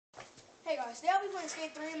guys, today I'll be playing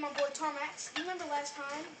Skate 3 with my boy Tarmax. You remember last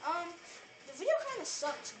time? The video kind of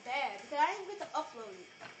sucks bad because I didn't get to upload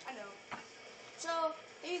it. I know. So,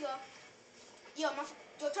 here you go. Yo,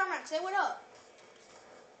 Tarmax, say what up.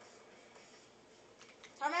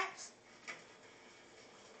 Tarmax?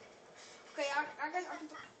 Okay, I guess I can...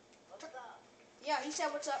 What's up? Yeah, he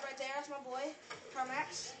said what's up right there. That's my boy,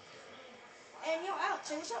 Tarmax. And yo, Alex,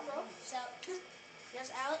 say what's up, bro. What's up? Yes,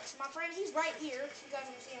 Alex, my friend, he's right here. You guys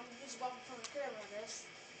can see him. He's walking from the camera, I guess.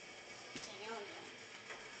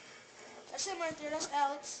 That's him right there. That's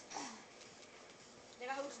Alex. Then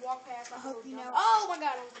I hope just walk past. I hope you know. Oh my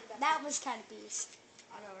God! That was kind of beast.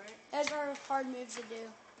 I know, right? Those are hard moves to do.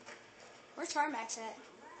 Where's Tarmax at?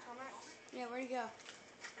 Tarmax? Yeah, where'd he go?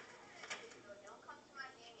 Don't come to my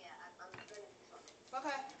game yet. I'm gonna do something.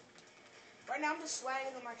 Okay. Right now I'm just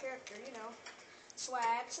swagging on my character, you know.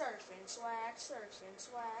 Swag surfing, swag surfing,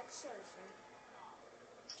 swag surfing.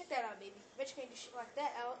 Check that out, baby. Bet you can't do shit like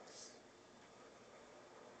that, Alex.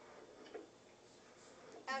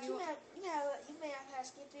 Alex, you may have had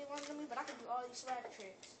skate 3 ones on me, but I can do all these swag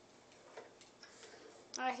tricks.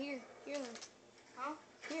 Alright, here then. Huh?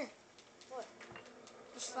 Here. What?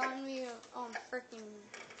 Just find me on freaking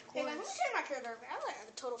Hey man, let me course. change my character. I look like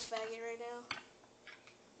a total faggot right now.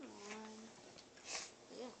 Come on.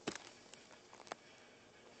 Yeah.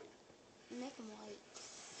 Make him white.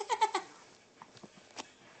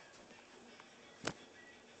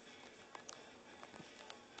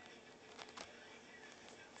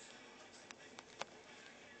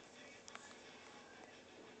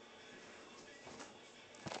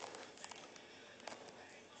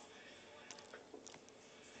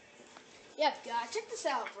 Yeah, guys, check this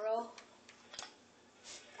out, bro.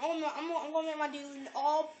 I'm gonna make my dude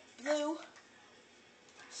all blue,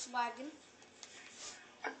 swagging.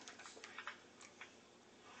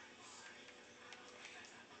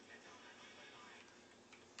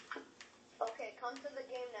 Okay, come to the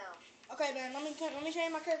game now. Okay, man, let me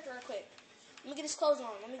change my character real quick. Let me get his clothes on.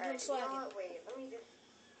 Let me do him Alright, you know swagging. what? Wait, let me just...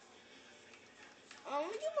 Let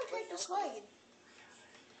me get my character swagging.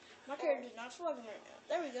 My character's not swagging right now.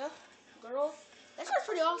 There we go. Girl. That shirt's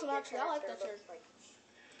pretty awesome, actually. I like that shirt. Like,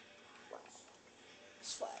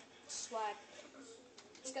 Swag. Swag.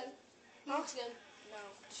 It's good. Huh? It's good. No,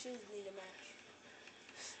 the shoes need a match.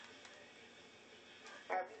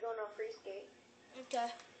 Alright, we going on free skate.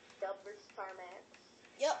 Okay. Dub versus Tarmax.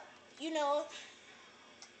 Yep. You know it.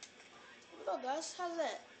 What up, guys? How's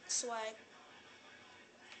that? Swag.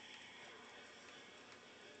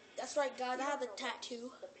 That's right, guys. I have the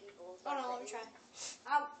tattoo. The people's... Hold on, let me try.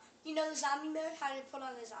 You know the zombie mode? How to put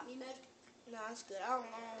on the zombie mode? No, that's good. I don't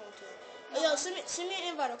want to. Oh, yo, send me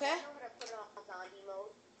an invite, okay? I know how to put it on zombie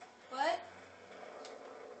mode. What?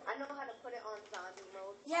 I know how to put it on zombie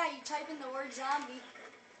mode. Yeah, you type in the word zombie.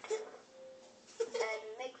 And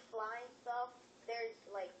make flying stuff. There's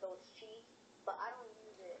like those cheats, but I don't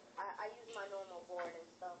use it. I use my normal board and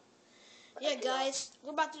stuff. But Yeah, guys,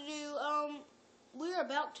 we're about to do.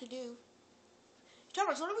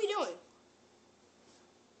 Thomas, what are we doing?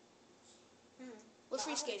 We're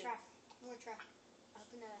free skating. I'm gonna try. I'm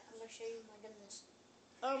gonna show you my goodness.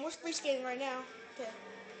 We're free skating right now. Okay.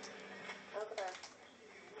 Okay.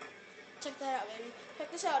 Check that out, baby. Check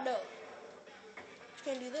this out, though. Just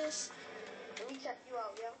gonna do this. Let me check you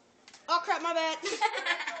out, yo. Oh crap, my bad.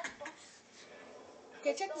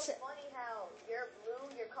 Okay, check It's this so out. funny how your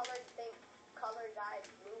color guy is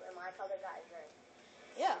blue and my color guy is red.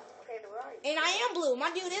 Yeah. Okay, where are you? And I am blue.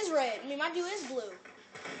 My dude is red. I mean, my dude is blue.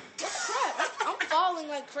 What the crap? I'm falling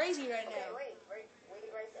like crazy right Okay, now. wait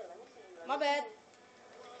right there. Let me see you. My bad.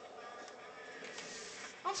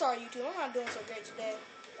 I'm sorry, YouTube. I'm not doing so great today.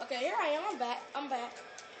 Okay, here I am. I'm back.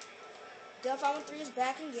 Dub 513 is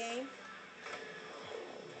back in game.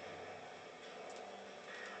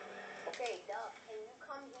 Okay, Duck, can you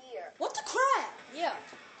come here? What the crap? Yeah.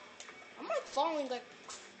 I'm like falling like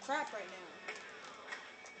crap right now.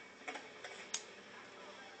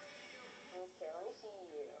 Okay, let me see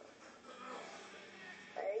you.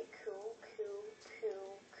 Very cool.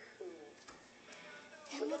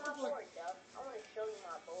 Look at my board, Duck. I want to show you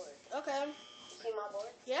my board. Okay. You see my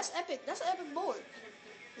board? Yeah, that's epic. That's an epic board.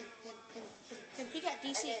 He got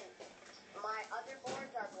And DC. then my other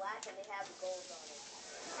boards are black and they have gold on it.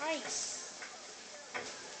 Nice.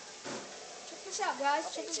 Check this out, guys.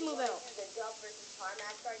 Okay, Check this so move you out. want to do the Dub versus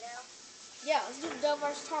Tarmax right now? Yeah, let's do the Dub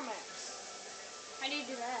versus Tarmax. How do you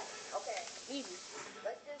do that? Okay. Easy.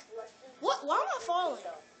 Let's just What? Why am I falling?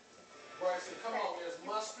 Bryson, come on, there's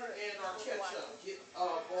mustard and our ketchup. Get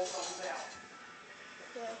both of them out.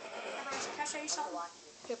 Yeah. Can I show you something?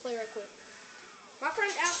 Okay, play right quick. My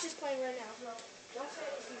friend Alex is playing right now. So don't say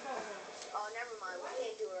if he falls. never mind. We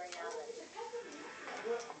can't do it right now then.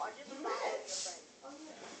 I'll just follow your friend.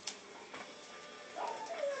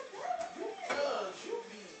 Cuz you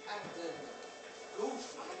be acting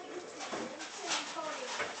goofy.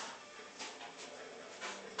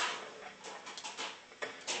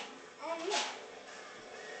 Yeah.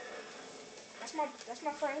 That's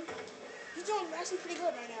my friend. He's doing actually pretty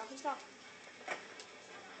good right now. He's not.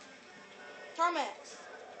 Tarmax.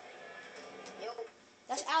 Yo,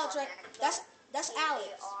 That's Alex, right? That's Alex.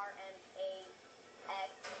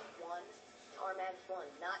 Tarmax1. Tarmax1,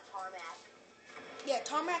 not Tarmac. Yeah,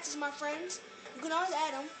 Tarmax is my friend. You can always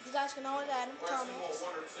add him. You guys can always add him. Or else you Tarmax. want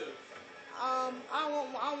one or two. I don't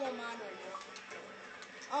want mine right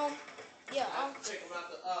now. Yeah. I have to take them out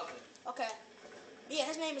the oven. Okay. Yeah,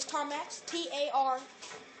 his name is Tarmax. TARMAX1.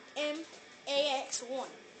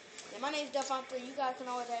 Yeah, my name's Delphon3. You guys can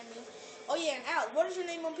always add me. Oh yeah, and Alex, what is your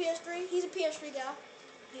name on PS3? He's a PS3 guy.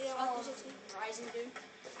 Yeah, Rising dude.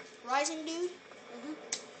 Rising dude.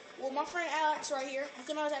 Well, my friend Alex right here. You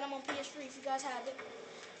can always add him on PS3 if you guys have it.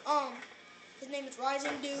 His name is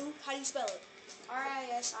Rising Dude. How do you spell it?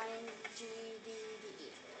 RISINGDUDE.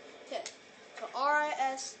 Okay. So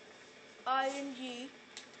RISINGDUDE.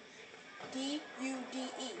 You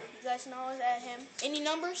guys can always add him. Any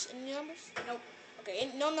numbers? Nope.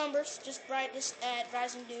 Okay. No numbers. Just add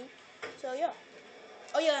Rising Dude. So yeah.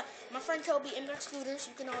 Oh yeah. My friend Toby, MX Scooters.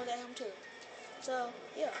 You can always add him too. So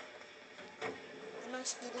yeah. MX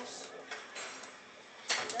Scooters.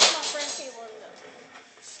 That's my friend Kayla.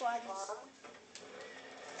 Swaggy.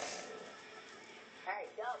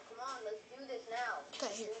 Alright, Dub, come on, let's do this now.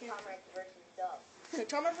 Okay, here. Tarmac versus Dub.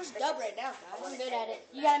 Tarmac versus Dub right now, guys. I'm good at it.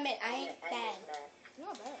 You gotta admit, I ain't bad. You're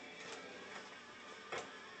not bad.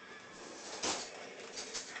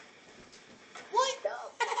 What?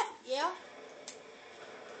 Dub, Yeah?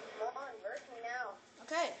 come on, verse me now.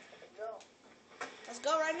 Okay. Let's go. Let's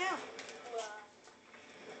go right now.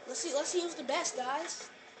 Let's see who's the best, guys.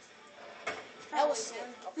 That was sick.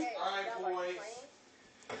 Okay, Alright, Dub, are you boys. playing?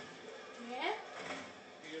 Yeah?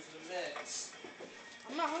 Here's the mix.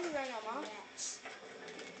 I'm not hungry right now, Mom.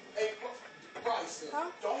 Hey, Bryson,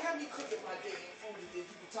 Huh? don't have me cooking my damn food and then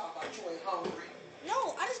you can talk about you ain't hungry.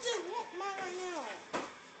 No, I just didn't want mine right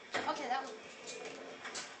now. Okay, that one.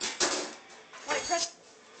 Wait, press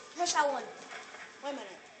that one. Wait a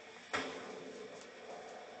minute.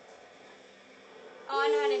 Oh, I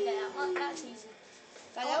know how to do that. Oh, that's easy.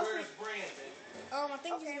 Guys, that was Where's Brandon? I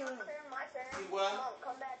think Okay, he's my gonna. turn, my turn. He what? Come on,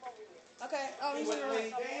 come back over here. Okay. He He's went gonna. lay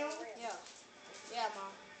down? Yeah. Yeah,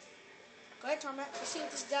 Mom. Go ahead, Tarmac. Let's see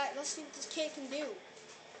what this kid can do.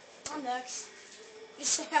 I'm next. You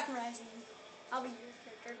say I'm rising. I'll be your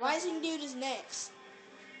character. Rising Dude is next.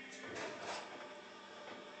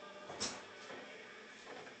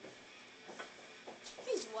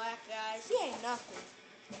 He's whack, guys. He ain't nothing.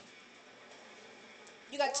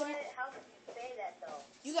 You got What? How could you say that, though?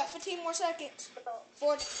 You got 15 more seconds.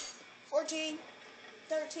 14,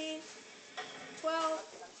 13, 12,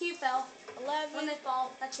 He fell. 11, When they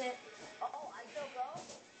fall, that's it. Oh, I still go?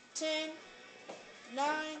 10, 9,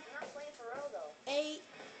 I'm not playing for real, though. 8,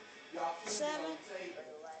 Y'all food 7, on the table.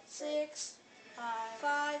 6,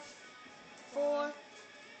 5, 4,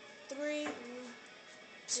 3,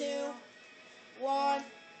 2, 1.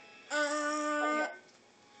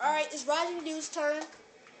 Alright, it's Rising Dude's turn.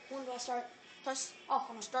 When do I start? Press Oh,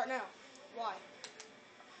 come on. start now. Why?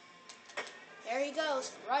 There he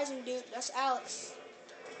goes. Rising Dude. That's Alex.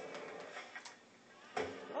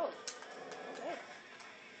 Oh. Okay.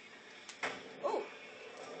 Oh.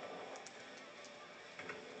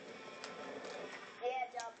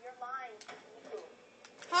 Yeah, Dub, you're lying. You.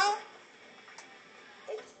 Huh?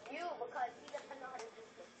 It's you because he doesn't know how to do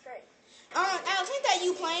this trick. Alex, ain't that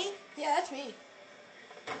you playing? Yeah, that's me.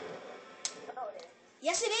 No, it is.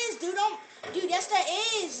 Yes, it is, dude. Dude, yes, that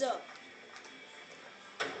is.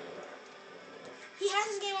 He has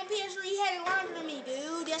his game on PS3. He had it longer than me,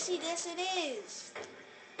 dude. Yes, it is.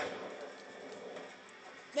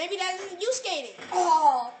 Maybe that isn't you skating.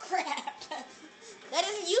 Oh, crap. That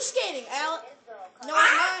isn't you skating, Alex. It is, though. No,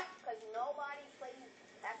 it's not. Because nobody plays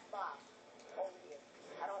Xbox over here.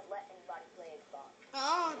 I don't let anybody play Xbox.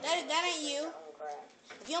 That ain't you. Oh, crap.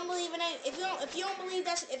 If you don't believe in it, if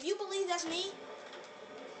you believe that's me,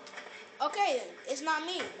 okay then. It's not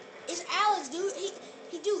me. It's Alex, dude.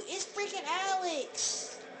 Dude, it's freaking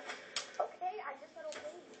Alex. Okay, I just said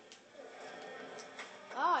okay.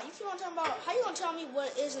 You keep on talking about, how you gonna tell me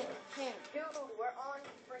what isn't him? Dude, we're on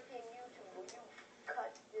freaking YouTube. Will you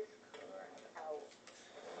cut this crap out?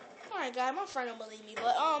 Alright, guys, my friend don't believe me,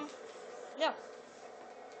 but, yeah.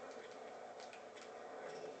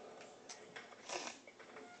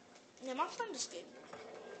 Yeah, my friend escaped.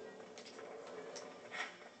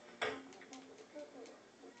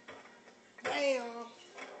 Damn.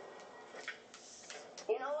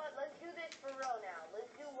 You know what? Let's do this for real now.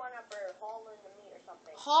 Let's do one up or hauling the meat or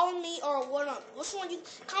something. Hauling meat or one up? Which one you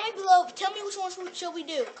comment below? Tell me which one should we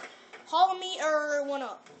do? Hauling meat or one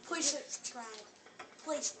up? Please subscribe.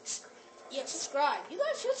 Please subscribe. Yeah, subscribe. You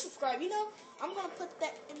guys should subscribe. You know, I'm gonna put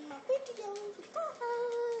that in my video.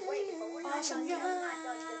 Wait, but we're not Awesome done job.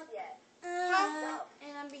 this yet. No.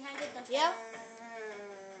 And I'm behind the dumpster. Yeah?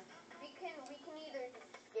 We can either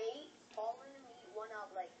skate, hauling the meat, one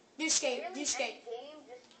up, like Do skate. really Do skate. any game,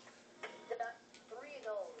 just three of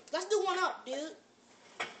those. Let's do one up, dude.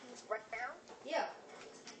 Right now? Yeah.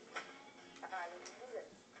 Alright, let's do this.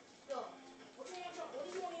 Go. What do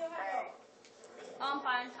you want your Alright. I'm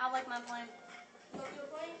fine. I like my plane. You want your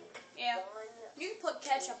plane? Yeah. One, You can put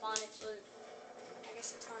ketchup on it, so I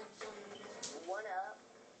guess it's fine. one up.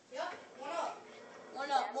 Yeah.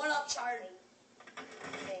 One up. One up, Chard.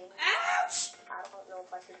 Thing. Ouch! I don't know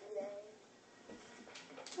if I should do that.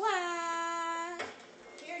 What?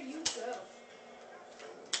 Here you go.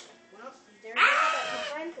 Well, there you go. That's my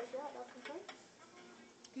friend. That's my friend.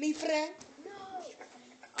 Me friend.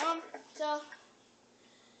 No! So,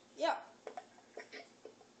 yeah.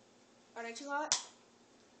 Are they too hot?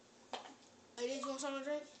 Ladies, you want something to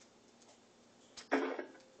drink?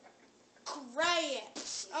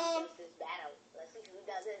 Craps. Let's see who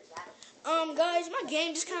does this battle. Guys, my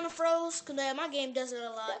game just kind of froze, cause my game does it a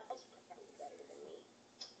lot. Better than me.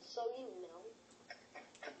 So you know.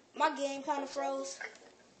 My game kind of froze.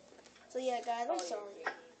 So yeah, guys, I'm sorry.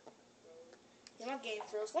 Yeah, my game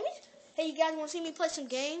froze. Hey, you guys want to see me play some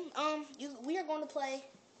game? We are going to play.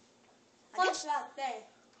 Punch that thing.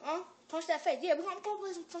 Punch that face. Yeah, we're going to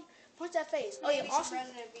play some punch that face. Oh yeah, Maybe some awesome.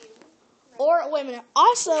 Resident Evil. Or wait a minute.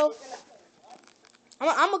 Also,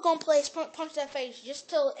 I'm gonna play punch that face just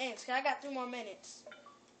till it ends. Cause I got 3 more minutes.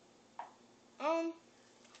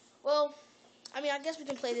 Well, I mean, I guess we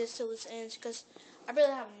can play this till this ends. Cause I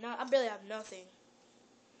barely have nothing.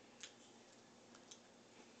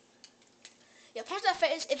 Yeah, punch that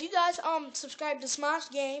face. If you guys subscribe to Smash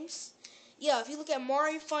Games, yeah, if you look at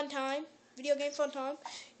Mario Fun Time, Video Game Fun Time,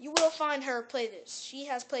 you will find her play this. She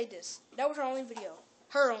has played this. That was her only video.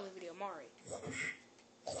 Her only video, Mari.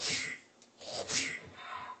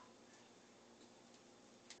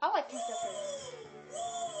 I like punch that face.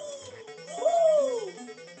 Woo!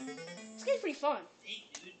 This game's pretty fun. Hey,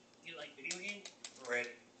 dude, you like video games? Red.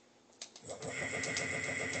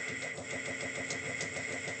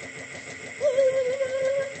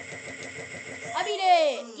 I beat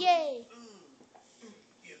it! Yay!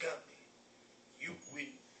 You got me. You win.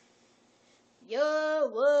 Yo,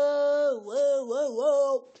 whoa, whoa, whoa,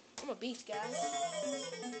 whoa. I'm a beast, guys.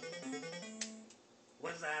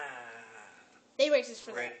 What's that? They racist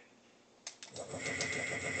for Red. that.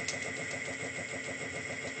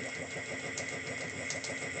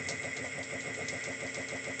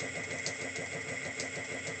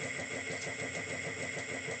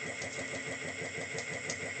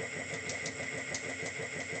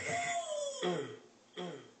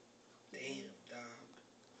 Damn, dog.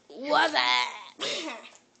 What's that?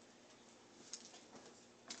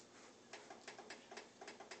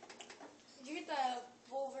 Did you get the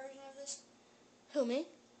full version of this? Who, me?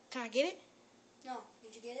 Can I get it? No.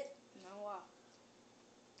 Did you get it? No,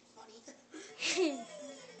 Funny.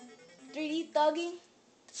 3D thugging?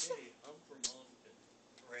 Hey, I'm from Austin.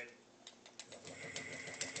 Red.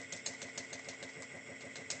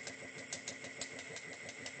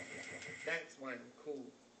 That's why I'm cool.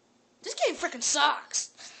 This game freaking sucks.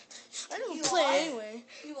 I didn't You play lost? it anyway.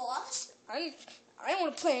 You lost? I didn't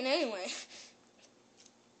want to play it anyway.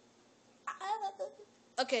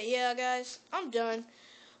 Okay, yeah, guys. I'm done.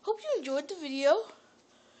 Hope you enjoyed the video.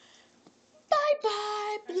 Bye-bye.